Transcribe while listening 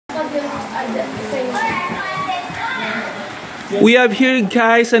We have here,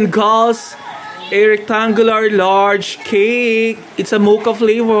 guys and girls, a rectangular large cake. It's a mocha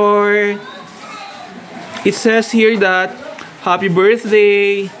flavor. It says here that happy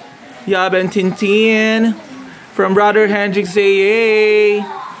birthday, Yab and Tintin, from Brother Hendrix AA.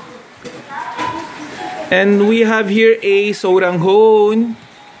 And we have here a soranghon.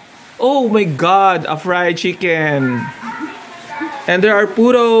 Oh my god, a fried chicken. And there are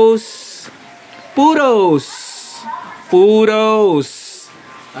puros. Puros. Puros.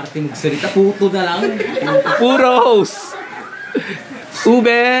 Arte magsalita, puto na lang. Puros.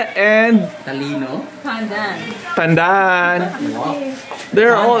 Ube and Talino. Pandan. Pandan. Wow.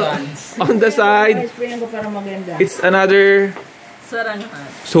 They're all on the side. It's another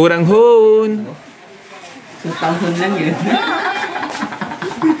soranghon. Soranghon lang yun.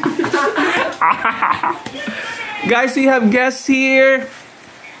 Guys, we have guests here.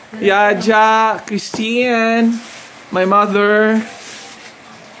 Yaja, Kristin, my mother,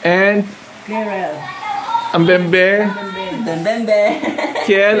 and Ambembe,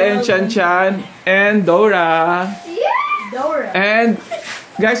 Kiel and Chan Chan, and Dora. And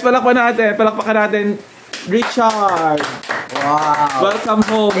guys, palakpakan natin Richard. Wow. Welcome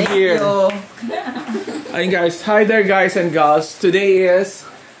home. Thank here. Ayun guys, hi there guys and gals. Today is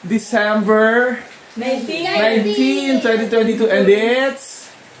December 19, 2022 and it's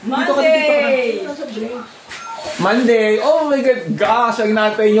Monday. Oh my god, gosh, ang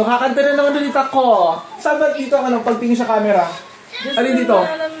natin yung kakanta na naman ulit ako. Saan ba dito ka nang pagtingin sa camera? Alin dito?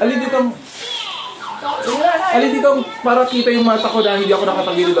 Alin dito? Alin dito para kita yung mata ko na hindi ako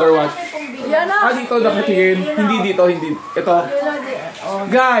nakatagilid or what? Dito nakatingin. Hindi dito, hindi. Ito.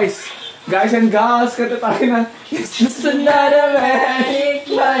 Guys and gals, kata tayo na it's just another manic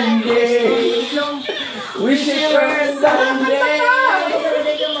Monday. Wish it were Sunday.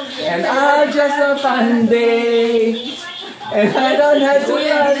 And I just a fun day. And I don't have to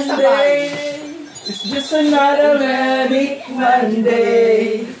run day. It's just another manic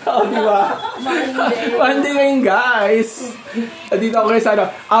Monday. Oh, di ba? Monday ngayon, guys. Dito ako guys,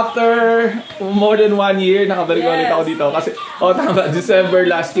 after more than 1 year, nakabalik ulit ako dito. Kasi, tama, December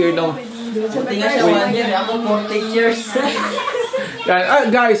last year nung... Buti nga siya 1 year, ako 40 years.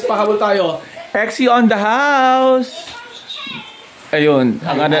 Guys, pahabol tayo. Exy on the house. Ayun.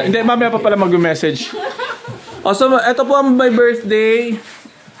 Hindi, mamaya pa pala mag-message. So, ito po ang my birthday.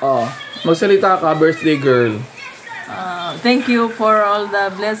 Magsalita ka, birthday girl. Thank you for all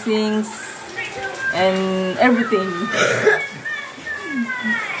the blessings and everything.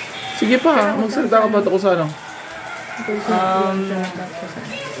 Sige pa, magsalita ka pa ito kung sa ano.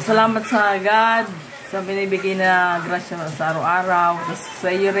 Salamat sa God sa binibigay na grasya sa araw-araw.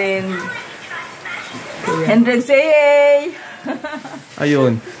 Sa iyo rin. Hendrix AA!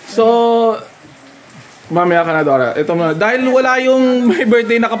 Ayun. So, mamaya ka na, Dora. Ito mo. Dahil wala yung my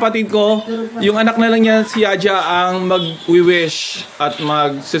birthday na kapatid ko, yung anak na lang niya, si Yaja, ang mag-wish at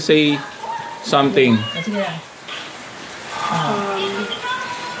mag-say something.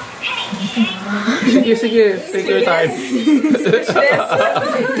 Sige. Take your time.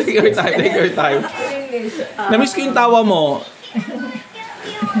 Take your time. Namiss ko yung tawa mo.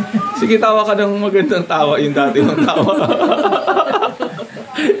 Sige, tawa ka ng magandang tawa. Yung dati mong tawa.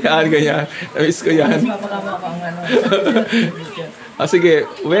 Yan, ganyan. Namiss ko yan. Sige,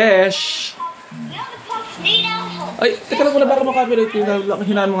 wish. Ay, teka lang muna, baka makapirate.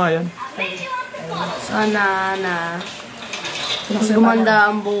 Hinaan mo nga yan. Sana mas gumanda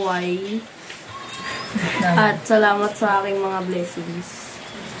ang buhay. At salamat sa aking mga blessings.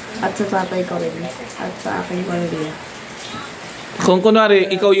 At sa tatay ko rin. At sa aking pamilya. Kung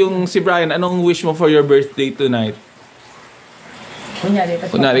kunwari, ikaw yung si Brian, anong wish mo for your birthday tonight?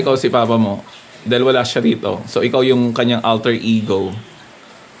 Kunwari, ikaw si papa mo. Dahil wala siya rito. So, ikaw yung kanyang alter ego.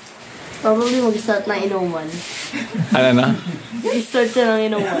 Probably mag-start na inuman. Ano na? Mag-start siya ng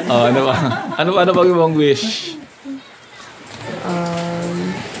inuman. Ano ba? Ano ba yung wish?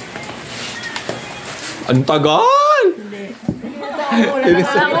 Ang tagal!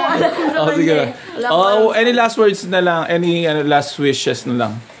 Sige. Any last words na lang? Any last wishes na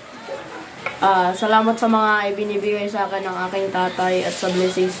lang? Salamat sa mga ibinibigay sa akin ng aking tatay at sa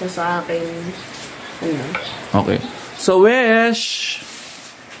blessings niya sa akin. Okay. So, wish!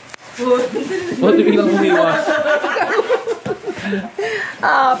 What do you lang umiwas?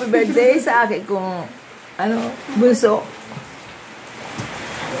 Happy birthday sa akin kung bunso.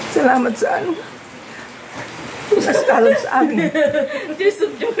 Salamat sa Nastalag sa amin.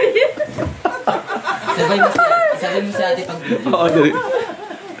 Sabay mo sa ate pag-video. Oo, dali.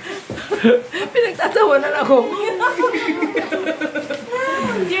 Pinagtatawanan ako.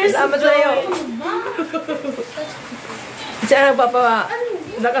 Salamat sa iyo. Siya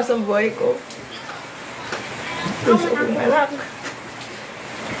nagpapalakas ang buhay ko. Gusto kong anak.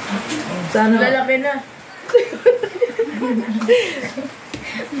 Sana lalaki na.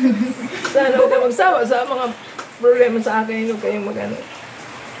 Sana huwag ka magsawa sa mga problema sa akin. Huwag kayong mag-ano.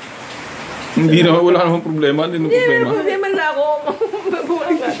 Hindi naman, wala namang problema. Hindi naman problema. Hindi, problema na ako.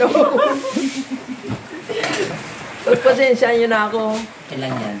 Mabuhay na daw ako. Pagpasensya nyo na ako.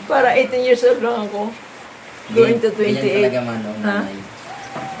 Kailan yan? Para 18 years old lang ako. Going to 28. Ganyan talaga man, nanay.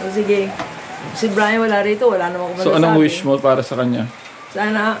 O sige. Si Brian wala rito. Wala naman ako So, anong wish mo para sa kanya?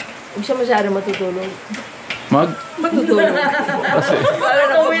 Sana, huwag siya masyadong matutulog. Matutulog. Kasi, Para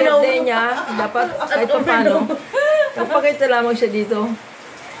na birthday niya, dapat kahit pa paano, magpakita lamang siya dito.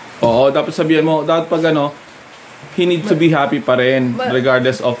 oo, dapat sabihin mo, dapat pag he needs to be happy pa rin,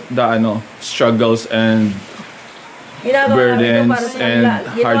 regardless of the struggles and Ginagawa namin ito burdens para sa and kanila.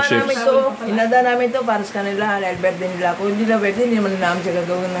 Ginawa hardships. namin ito, hinanda namin ito para sa kanila, dahil birthday nila. Kung hindi na birthday, hindi naman namin siya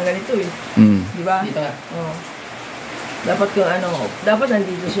gagawin ng ganito eh. Di ba? Dito ka. Oo. Dapat kung dapat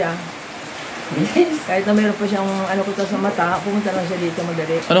nandito siya. Kahit na meron pa siyang kuta sa mata, pumunta lang siya dito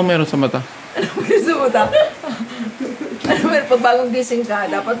madali. Anong meron sa mata? Meron sa mata? Meron pag bagong gising ka,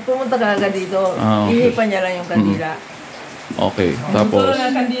 dapat pumunta ka agad dito. Okay. Ihipan niya lang yung kandila. Okay, tapos...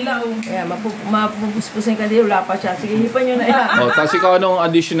 Kaya mapupuspusin yung kandila, wala pa siya. Sige, hipan nyo na yan. tapos ikaw anong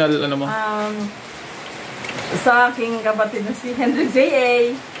additional, mo? Sa aking kapatid na si Hendrix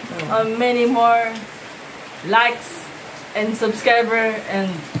A.A. Many more likes and subscriber and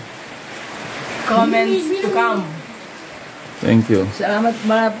comments to come. Thank you. Salamat,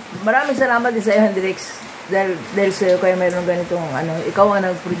 maraming salamat din sa iyo, Hendrix. Dahil sa iyo kayo mayroong ganitong ikaw ang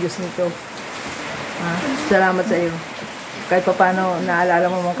nag-produce nito. Salamat sa iyo. Kahit pa paano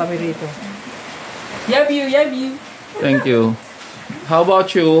naalala mo kami rito. Love you, love you. Thank you. How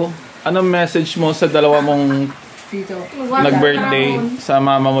about you? Anong message mo sa dalawa mong nag-birthday sa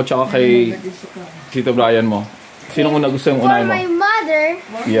mama mo tsaka kay Tito Brian mo? Sino una gusto yung For unahin mo? my mother.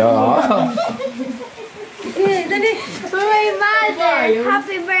 Yeah. For my mother.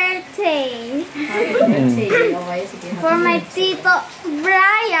 Happy birthday. For my Tito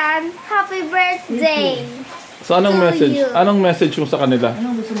Brian. Happy birthday. So anong message? Anong message mo sa kanila?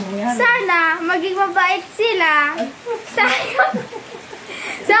 Sana maging mabait sila.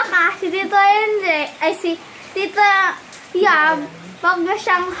 Saka si Tito Henry, si Tito Yab, wag na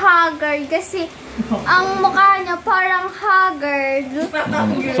siyang haggard kasi ang mukha niya parang haggard.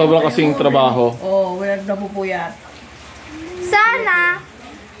 Sobrang kasing trabaho. Wala na pupuyat. Sana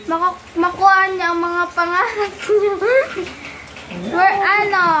makuha niya ang mga pangarap niyo.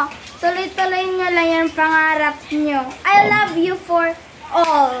 Tuloy-tuloy niyo lang yung pangarap niyo. I love you for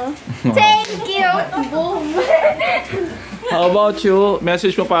all. Thank you. Boom. How about you?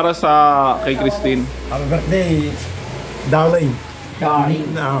 Message mo para sa kay Kristin? Happy birthday, darling. Darling.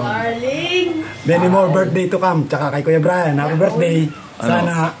 Many more birthday to come. Tsaka kay Kuya Brian, happy birthday.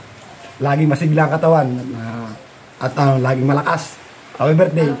 Sana laging masigla ang katawan at laging malakas. Happy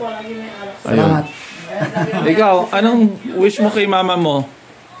birthday. Salamat. Ikaw, anong wish mo kay mama mo?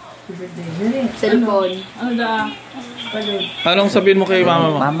 Cellphone. Anong sabihin mo kay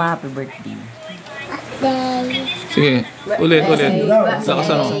mama mo? Mama, happy birthday. Sige, ulit.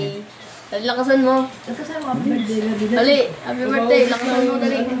 Lakasan mo. Lakasan mo. Dali, happy birthday. Lakasan mo,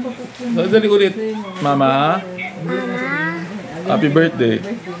 dali. Dali ulit. Mama, happy birthday.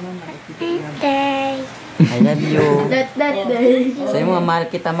 I love you. That day. Sa'yo mga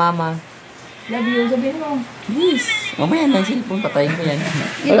mahal kita, mama. Love you, sabihin mo. Yes. Mamaya na yung cellphone, patayin ko yan.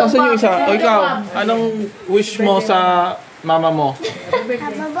 Ay, asan yung isa? O ikaw, anong wish mo sa mama mo? Happy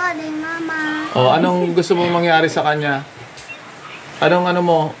birthday, mama. O, anong gusto mo mangyari sa kanya?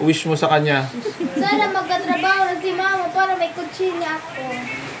 Anong wish mo sa kanya? Sana magkatrabaho na si mama para may kutsina ako.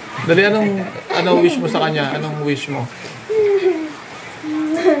 Dali, anong wish mo sa kanya? Anong wish mo?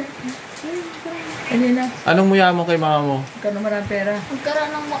 Anong muya mo kay mama mo? Ikaw na marang pera.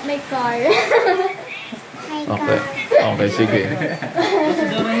 Magkaroon ng may car. Okay, sige.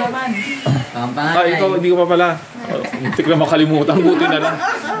 Doon naman. Ang panganay. Ikaw, hindi ko pa pala. Muntik na makalimutan. Buti na lang.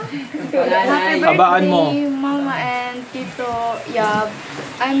 Habaan mo. Mama and Tito Yab.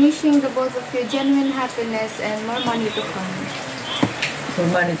 I'm wishing the both of you genuine happiness and more money to come. So,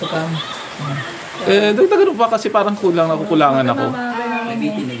 manito ka. Dagdagan pa kasi parang nakukulangan ako.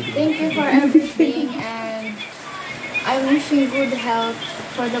 Thank you for everything and I'm wishing good health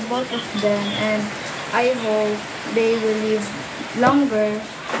for the both of them and I hope they will live longer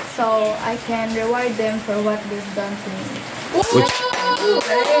so I can reward them for what they've done to me. Which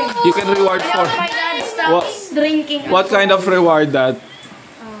you can reward for. Oh my God, stop drinking. What kind of reward that?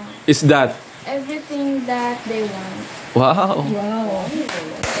 is that? everything that they want. Wow.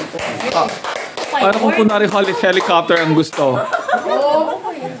 Paano kung kunwari helicopter ang gusto?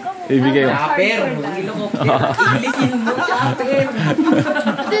 Ibigay mo.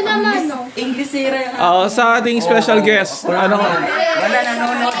 Ito naman, no? English era. Sa ating special guest, Wala,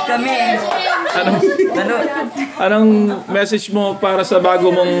 nanonood kami. anong message mo para sa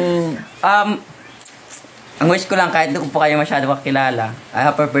bago mong... Ang wish ko lang, kahit hindi ko po kayo masyado kakilala,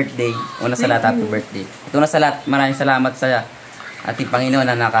 happy birthday. Una sa lahat, happy birthday. Ito na sa lahat, maraming salamat sa ating Panginoon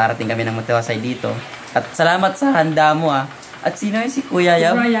na nakarating kami ng Matiwasay dito. At salamat sa handa mo At sino yun si Kuya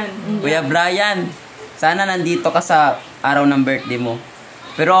Yab? Kuya Brian. Sana nandito ka sa araw ng birthday mo.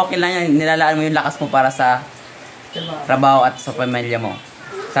 Pero okay lang yan, nilalaan mo yung lakas mo para sa trabaho at sa pamilya mo.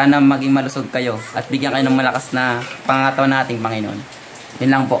 Sana maging malusog kayo at bigyan kayo ng malakas na pangangatawan nating Panginoon. Yun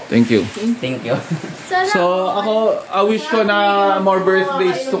lang po. Thank you. Thank you. So, ako, I wish ko na more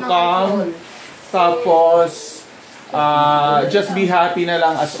birthdays to come. Tapos, just be happy na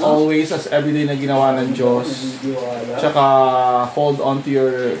lang as always, as everyday na ginawa ng Diyos. Tsaka, hold on to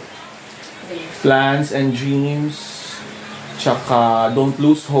your plans and dreams. Tsaka, don't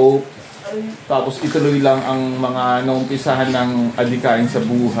lose hope. Tapos, ituloy lang ang mga naumpisahan ng adhikain sa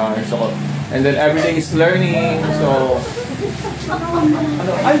buhay. So, and then, everyday is learning. So,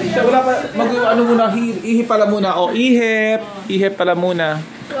 wala pa, muna, ihip pala muna. Ihip pala muna.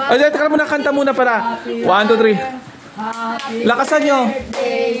 Teka muna, kanta muna pala. 1, 2, 3. Lakasan nyo.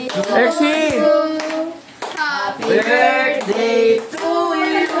 Exi. Happy birthday to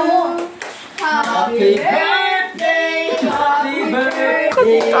you. Happy birthday. Happy birthday.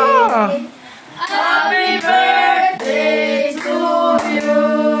 Happy birthday to you.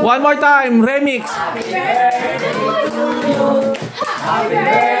 One more time, remix. Happy birthday to you. Happy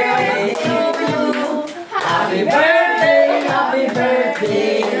birthday to you. Happy birthday. Happy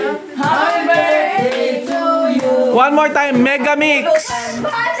birthday. Happy birthday to you. One more time, mega mix.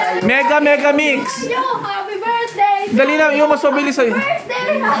 Mega mix. Yo, happy birthday. Dali lang, yung mas mabilis sa'yo.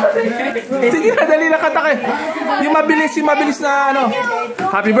 Sige na, dali lang kata kayo. Yung mabilis na ano.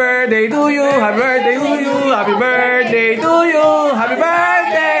 Happy birthday to you, happy birthday to you, happy birthday to you, happy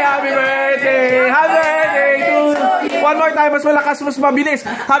birthday, happy birthday, happy birthday to you. One more time, mas malakas, mas mabilis.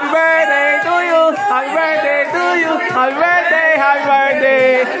 Happy birthday to you, happy birthday to you, happy birthday, happy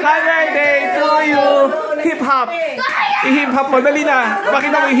birthday, happy birthday to you. Hip hop. I-hip hop mo, dali na.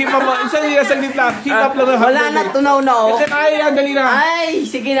 Bakit ako i-hip hop mo? Saglit lang. Hip hop lang. Wala na, tunaw na Kasi kaya yan, dali na. Ay,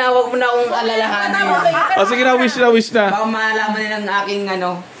 sige na, huwag mo na akong alalahanin. Sige na, wish na. Baka malaman nila ng aking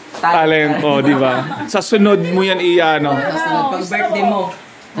Talento, di ba? Sa sunod mo yan iano. Pag birthday mo.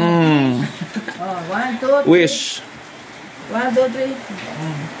 1, 2, 3. Wish. 1, 2,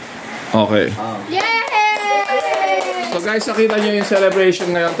 3. Okay. Yay! So guys, nakita nyo yung celebration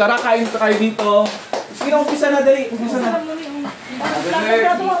ngayon. Tara, kain kayo dito. Sige na, umpisa na, dali. Umpisa na.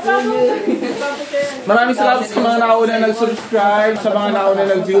 Maraming salamat sa mga nauna nag-subscribe, sa mga nauna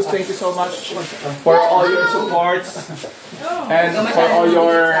nag-views. Thank you so much for all your supports. And for all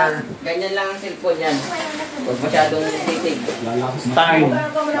your Ganyan lang ang cellphone yan. Huwag masyadong titig. time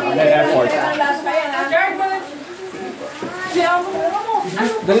and effort.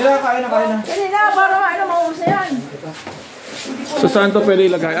 Dali na, kain na. Dali na, para maubos na yan. So saan to pwede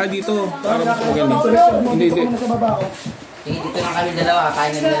ilagay? Dito. Para mas maganda. Hindi. Sige, dito lang kami dalawa.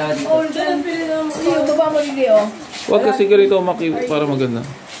 Kain na dalawa dito. Iyo, baba mo hindi, oh. Huwag kasi ganito para maganda.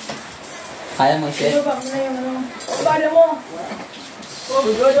 Kaya mo, chef? Paano mo?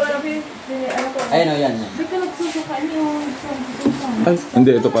 Ayun o, yan. Ay,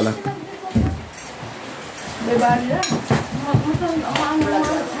 hindi. Ito pala.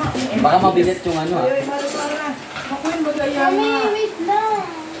 Baka mabigat yung ano Mami, wait lang.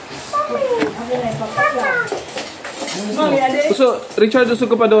 Richard, usog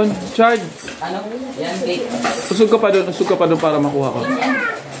ka pa doon. Richard, Ano? Yan, cake. usog ka pa doon para makuha ka.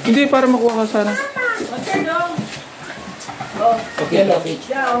 Hindi, para makuha ka sana. Okay, okay.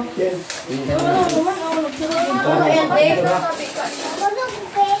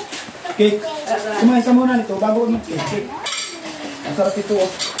 Cake. Kumain ka muna nito bago mag-cake. Ang sarap ito.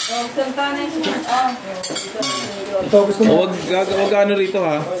 Ito gusto mo. Huwag ano rito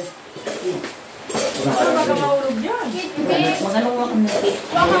ha.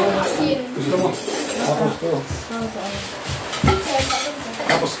 Gusto mo.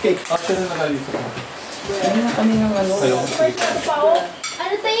 Tapos cake. After na nakalito.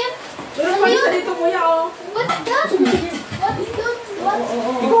 Ano tayo? Pero pa isa dito, kuya, oh. What's that? What's that?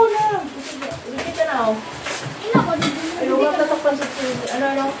 Ikaw na. Ulit ka na, oh. Ay, huwag tatakpan sa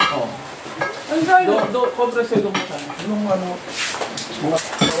ano? Oo. Ang gano'n. Compress ito mo sana. Anong ano? Mga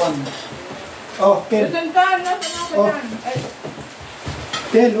katawan. Oh, Ken. Oh.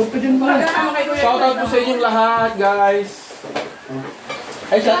 Ken, huwag ka dyan ba? Shoutout po sa inyong lahat, guys.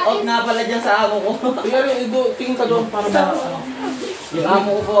 Ay, shout out nga pala dyan sa amo ko. Tingin ka doon para ba? Yung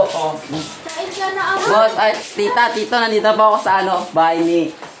amo ko po. Oh. Boss, ay, tito, nandito po ako sa bahay ni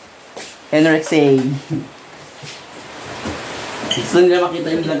Henrixay. Gusto nila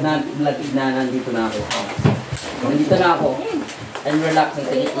makita yung vlog na nandito na ako. Nandito na ako. I'm relaxed and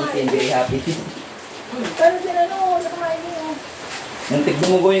taking easy and very happy. Pero sinano, nakamain niyo. Muntik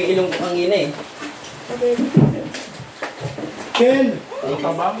dumugo yung ilong ko kanina eh. Ken!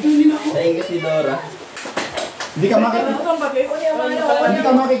 Thank you si Dora. Hindi ka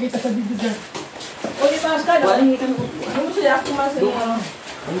makikita sa video dyan. Uli mas ka, no? Ano mo siya?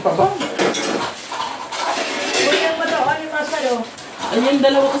 Ano pa ba? Uli ang bato, uli mas ka, no? Ayun,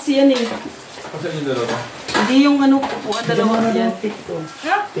 dalawa kasi yan eh. Kasi yung dalawa. Hindi yung upuan dalawa kasi yan.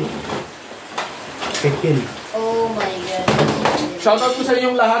 Ha? Ken. Oh my God. Shoutout po sa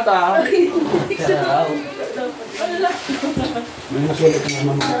inyong lahat, ah. Ciao. May nasulit na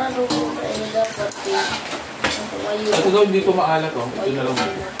naman. Ano ko kayo dapat eh. Ito daw hindi ko maalat, oh. Ito na lang.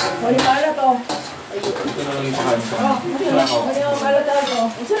 Uli malat, oh. Ito na lang yung pakain ko. Uli ang malat, oh.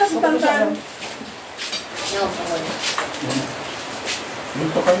 Isa na si Tantan.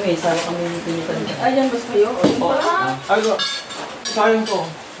 Dito kami, sara kami dito. Ayan, bas kayo? Ano? Sayang to.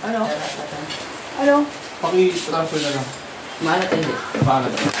 Ano? Ano? Paki-transfer na lang. Maalat hindi.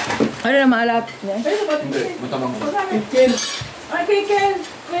 Maalat. Ano na malat? Hindi, matamang ko. Ken! Ay, kay Ken.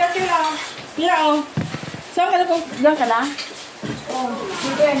 Kuya Kila. Kila, oh. Saan ka na po? Diyan ka na? Oh,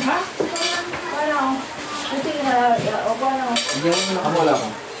 kay Ken, ha? Ano? Ito yung o paano? Ako wala ko.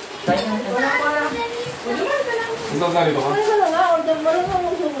 Wala. Ito narito ka? Ano ka na nga? Order mo rin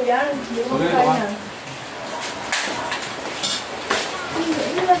ang sumo yan. Hindi mo Order kaya ka? yan.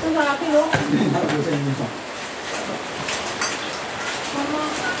 Hindi na ito sa akin, oh.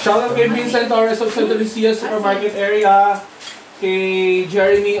 Shoutout kay Vincent Torres of Santa Lucia Supermarket area. Kay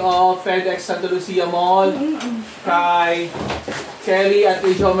Jeremy of FedEx Santa Lucia Mall. Kay Kelly at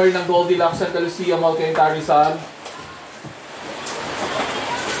kay Jomer ng Goldilocks Santa Lucia Mall kay Tarizal.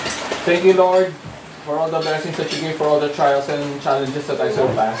 Thank you, Lord, for all the blessings that you gave, for all the trials and challenges that I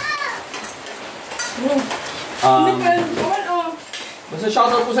surpassed. Basta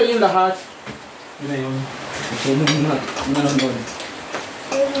shoutout po sa inyong lahat. Yun na yun. Nanonood.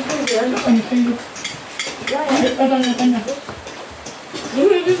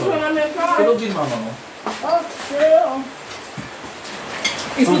 Tulog din mama mo. Oh, sure.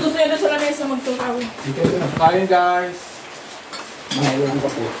 Isutos na yun sa lamesa magturaw. Kain, guys. Mahalang ka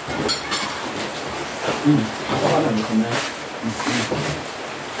po. Ako ka lang, gusto na.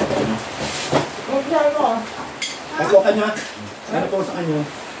 Huwag siya mo. Ako kanya. Ano po sa kanya?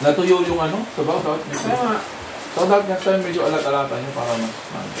 Natuyo yung sabaw. Kaya nga. So, next time medyo alat-alata nyo para mas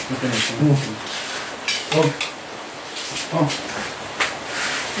Oh.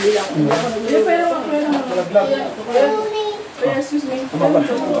 Hindi lang. Hindi, pero Vlog. pero excuse me. Hawakan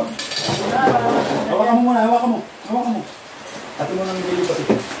mo muna, hawakan mo. Ate mo nang bili pa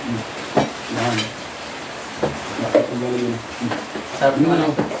ito. Yan. Nakapagaling yun. Sarap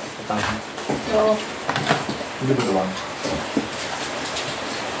naman. So, Hindi ba ito?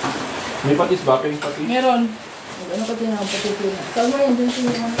 May patis ba? Ping patis? meron. Ano ka din ang patipin? Tama yan, dun siya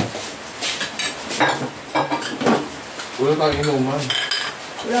naman. Wala tayong inuman.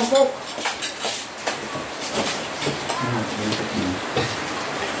 Walang coke.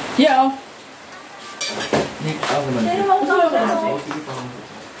 Yeah, oh. Nick, ako naman. Pero mga tao ka. Oo, sige pa.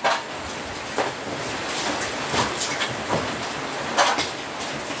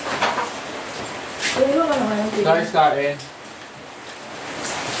 Pero ano ka naman? Guys, kain.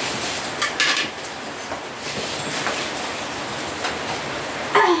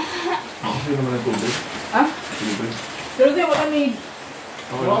 Gusto naman ng tubig. Ha? Tubig. Pero di ba kami?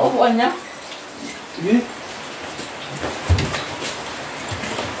 Okay Mga lang. upuan niya? Sige.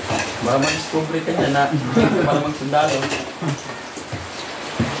 Baka mag-discovery ka niya na para magsundalo.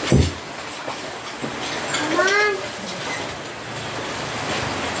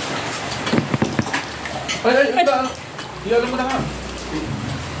 Ay, iyan mo na nga.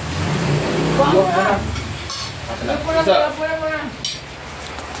 Buwan mo na. Isa. Buwan mo na.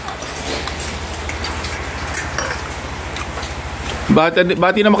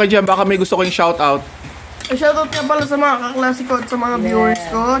 Bati naman kayo dyan, baka may gusto ko yung shoutout. Shoutout nga pala sa mga kaklase ko at sa mga viewers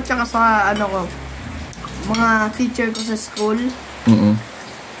ko, tsaka sa mga teacher ko sa school,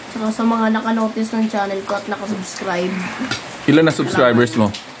 tsaka sa mga nakanotice ng channel ko at nakasubscribe. Ilan na subscribers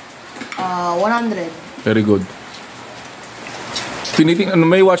mo? 100. Very good.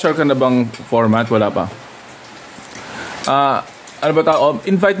 May watcher ka na bang format? Wala pa. Ano ba tao?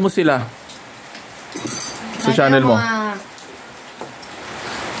 Invite mo sila sa channel mo.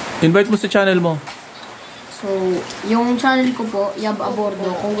 Invite mo sa channel mo. So, yung channel ko po, Yab Abordo,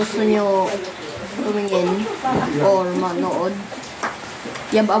 kung gusto nyo tumingin or manood,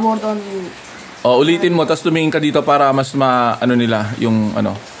 Yab Abordo. Ulitin mo, tapos tumingin ka dito para mas ano nila, yung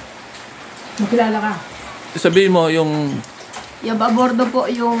ano. Makilala ka. Sabihin mo yung... Yab Abordo po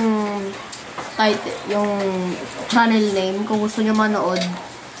yung title, yung channel name, kung gusto nyo manood.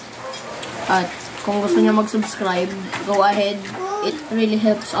 At kung gusto nyo mag-subscribe, go ahead. It really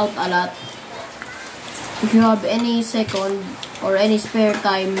helps out a lot. If you have any second or any spare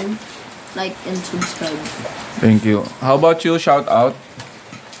time, like and subscribe. Thank you. How about you? Shout out.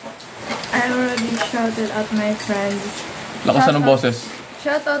 I already shouted out my friends. Lakasan ng boses.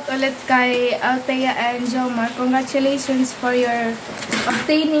 Shoutout ulit kay Althea and Jomar. Congratulations for your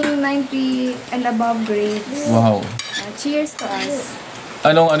obtaining 90 and above grades. Wow. Cheers to us.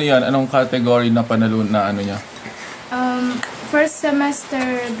 Anong ano yan? Anong category na panalo na ano niya? First semester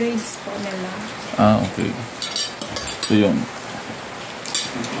grades po nila. Okay. So yun.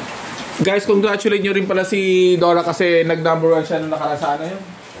 Guys, congratulate nyo rin pala si Dora kasi nag-number 1 siya nung nakaraan sa ano yun?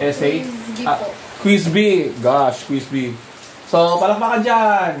 Essay? Quiz B. Gosh, Quiz B. So, palakpakan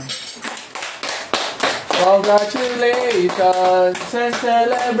dyan! Congratulations and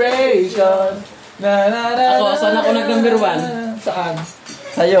celebration. Na na na. Ako, saan ako nag-number 1? Saan?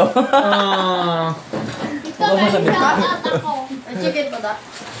 Sa'yo. Ito na, shoutout ako. Chicken ba da?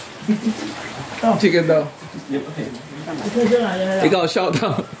 Chicken daw. Ikaw, shout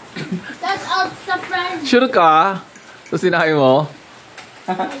out. Shout out sa friends. Sure ka? So, sinabi mo?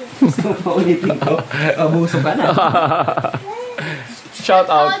 Paulitin ko. Abuso ka na. Shout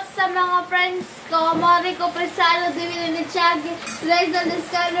out. Shout sa mga friends ko, Marico Presalo, Divino de Chagi, Liza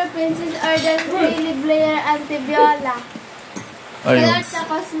Descano, Princess Arden, Hailey Blair, Auntie Viola. Kailan sa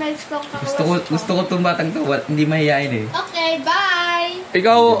cosmetics ko Gusto ko itong batang to. Hindi mahihain eh. Okay, bye!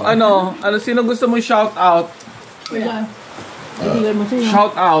 Ikaw, sino gusto mong shout out? Ibigan mo sa'yo.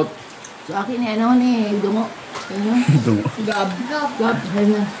 Shout out. Sa akin Dungo. Dungo. Gab.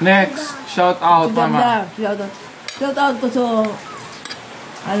 Ayun na. Next, shout out, Si mama. Ganda. Shout out ko sa...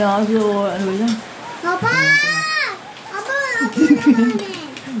 ano ba yun? Papa! Papa!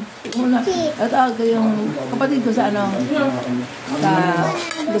 Una, shout out ko yung kapatid ko sa sa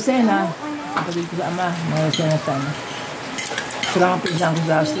Lucena. Kapatid ko sa ama. Mga Lucena sa Salamat pinsan ko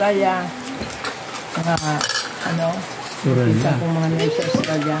sa Australia. Mga pinsan ko mga nurse sa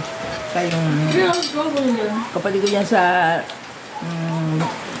Australia. Kayong kapatid ko yan sa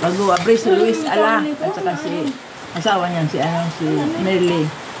Pag-uabri si Luis Ala at saka si asawa niyan si Merly.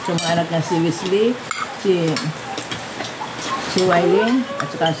 So mga anak niya si Wesley, si Wylene at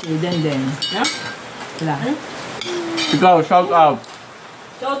saka si Denden. Wala. Ikaw, shout out.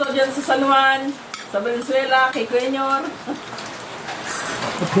 Shout out dyan sa San Juan, sa Venezuela, kay Kuenyor.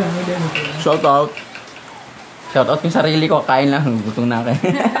 Shout out. Shout out yung sarili ko. Kain lang. Gutom na ako.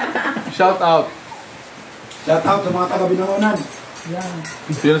 Shout out. Shout out sa mga taga-Binangonan.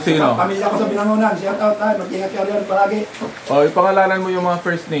 Sino? Pamilya ko sa Binangonan. Shout out tayo. Mag-ingat kayo rin palagi. Ipangalanan mo yung mga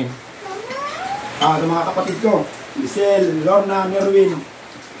first name. Sa mga kapatid ko. Lisel, Lorna, Merwin.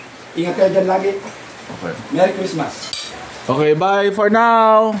 Ingat kayo dyan lagi. Okay. Merry Christmas. Okay, bye for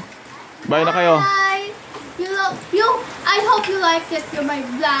now. Bye na kayo. Bye! I hope you liked it for my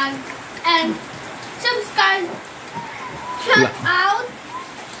vlog. And subscribe. Shout out.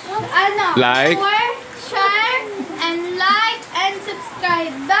 Like. Share. And like and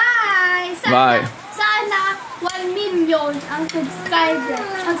subscribe. Bye! Bye. Sana 1 million ang subscriber.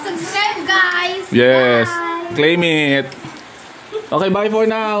 Ang subscribe, guys! Yes. Bye! Claim it. Okay, bye for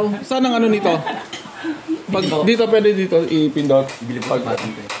now. Saan ang ano nito? Pag dito, pwede dito ipindot.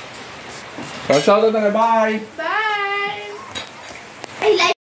 Pag shoutout na, bye! Bye! I like